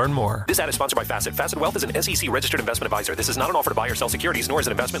 FACET.com to learn more. This ad is sponsored by Facet. Facet Wealth is an SEC registered investment advisor. This is not an offer to buy or sell securities, nor is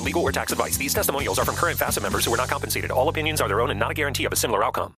it investment, legal, or tax advice. These testimonials are from current Facet members who are not compensated. All opinions are their own and not a guarantee of a similar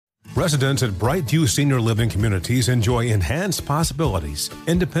outcome. Residents at Brightview Senior Living Communities enjoy enhanced possibilities,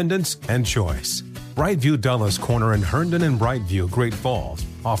 independence, and choice. Brightview Dulles Corner in Herndon and Brightview Great Falls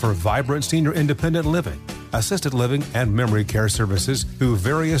offer vibrant senior independent living, assisted living, and memory care services through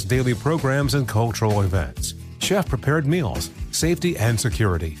various daily programs and cultural events. Chef-prepared meals, safety and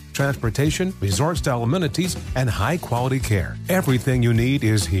security, transportation, resort-style amenities, and high-quality care. Everything you need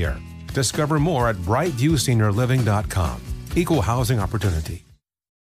is here. Discover more at brightviewseniorliving.com. Equal housing opportunity.